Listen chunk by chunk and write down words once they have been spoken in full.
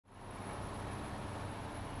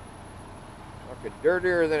Fucking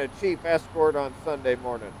dirtier than a cheap escort on Sunday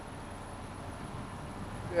morning.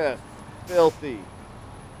 Just filthy.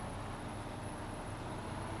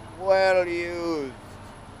 Well used.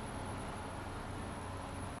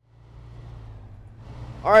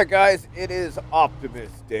 Alright guys, it is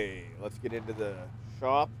Optimus Day. Let's get into the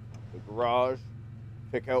shop, the garage,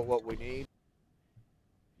 pick out what we need.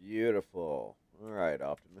 Beautiful. Alright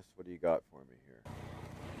Optimus, what do you got for me here?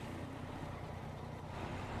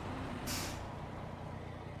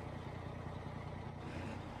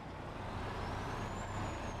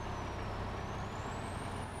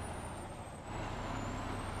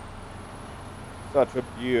 Such a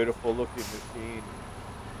beautiful looking machine.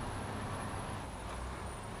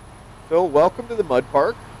 So, welcome to the Mud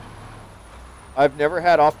Park. I've never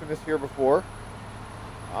had Optimus here before.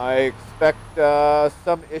 I expect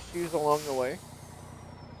some issues along the way.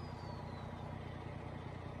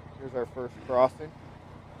 Here's our first crossing.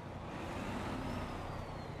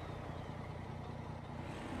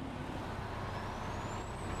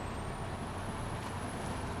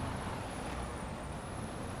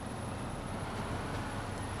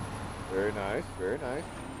 Very nice, very nice.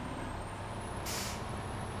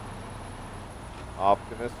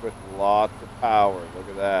 Optimus with lots of power. Look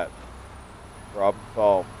at that. Problem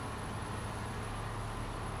solved.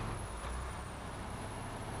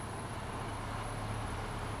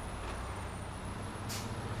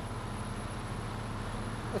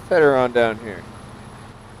 Let's head her on down here.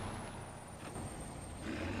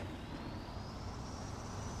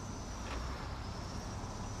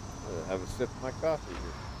 I'll have a sip of my coffee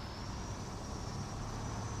here.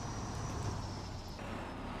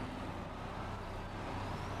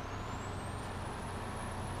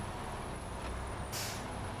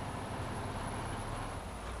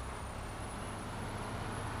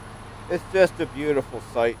 It's just a beautiful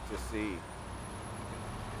sight to see.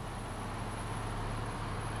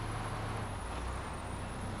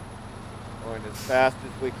 Going as fast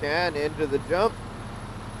as we can into the jump.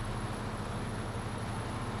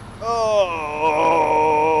 Oh,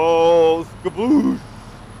 skaboosh!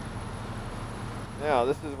 Now,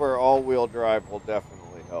 this is where all-wheel drive will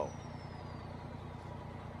definitely help.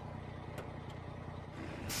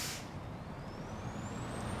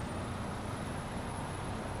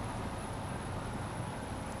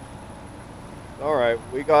 Alright,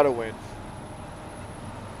 we got a winch.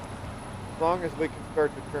 As long as we can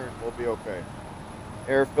start to turn, we'll be okay.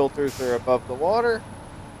 Air filters are above the water.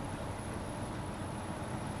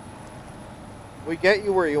 We get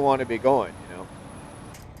you where you want to be going, you know.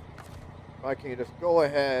 If I can just go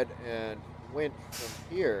ahead and winch from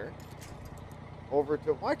here over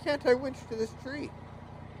to... Why can't I winch to this tree?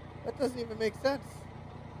 That doesn't even make sense.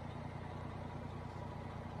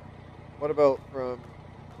 What about from...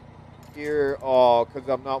 here? Oh, because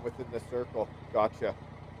I'm not within the circle. Gotcha.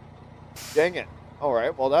 Dang it.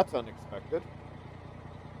 Alright, well that's unexpected.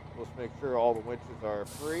 Let's make sure all the winches are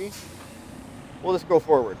free. We'll just go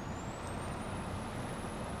forward.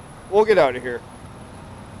 We'll get out of here.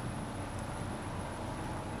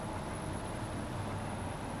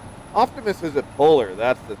 Optimus is a puller,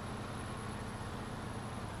 that's the...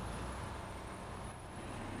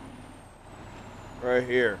 right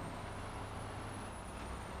here.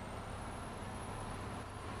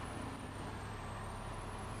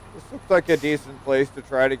 This looks like a decent place to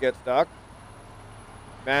try to get stuck.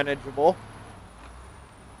 Manageable.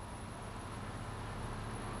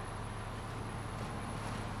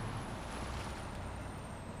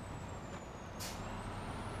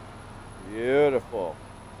 Beautiful.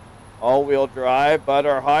 All-wheel drive, but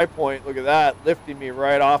our high point, look at that, lifting me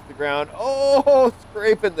right off the ground. Oh,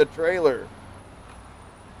 scraping the trailer.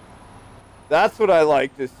 That's what I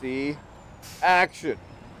like to see. Action.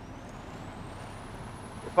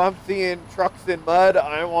 If I'm seeing trucks in mud,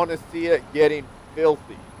 I want to see it getting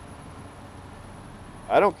filthy.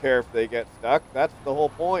 I don't care if they get stuck. That's the whole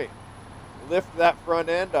point. Lift that front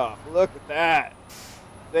end off. Look at that.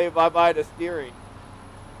 Say bye-bye to steering.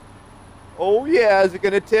 Oh yeah, is it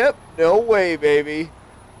going to tip? No way, baby.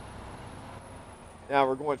 Now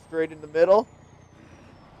we're going straight in the middle.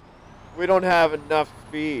 We don't have enough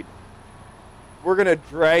speed. We're going to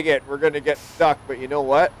drag it. We're going to get stuck, but you know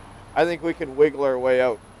what? I think we can wiggle our way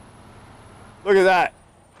out. Look at that.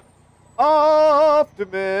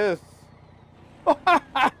 Optimus.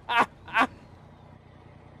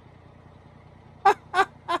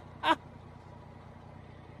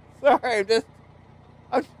 Sorry,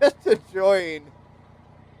 I'm just enjoying.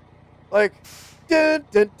 Like, dun,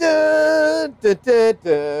 dun, dun, dun, dun,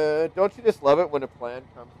 dun. Don't you just love it when a plan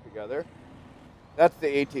comes together? That's the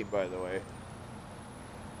A-Team, by the way.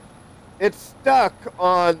 It's stuck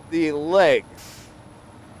on the leg.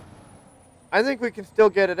 I think we can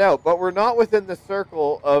still get it out, but we're not within the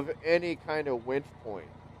circle of any kind of winch point.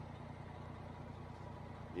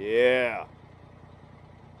 Yeah.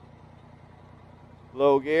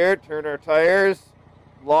 Low gear, turn our tires,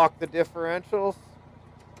 lock the differentials.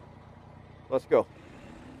 Let's go.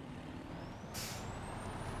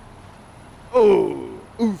 Oh,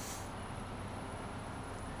 oof.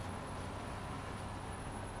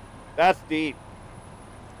 That's deep.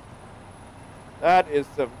 That is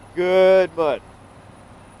some good mud.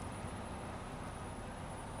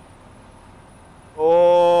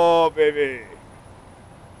 Oh, baby.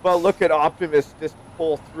 But look at Optimus just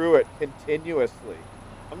pull through it continuously.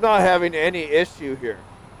 I'm not having any issue here.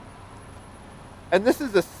 And this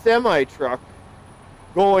is a semi-truck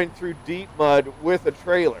going through deep mud with a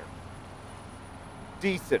trailer.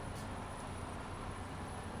 Decent.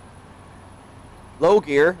 Low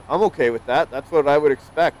gear, I'm okay with that. That's what I would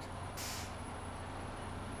expect.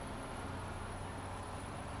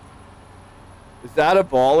 Is that a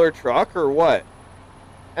baller truck or what?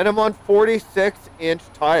 And I'm on 46-inch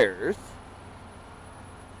tires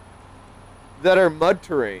that are mud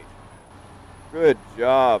terrain. Good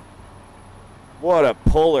job. What a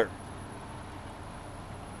puller.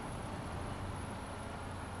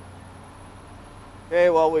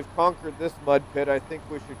 Okay, well, we've conquered this mud pit. I think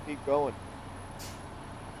we should keep going.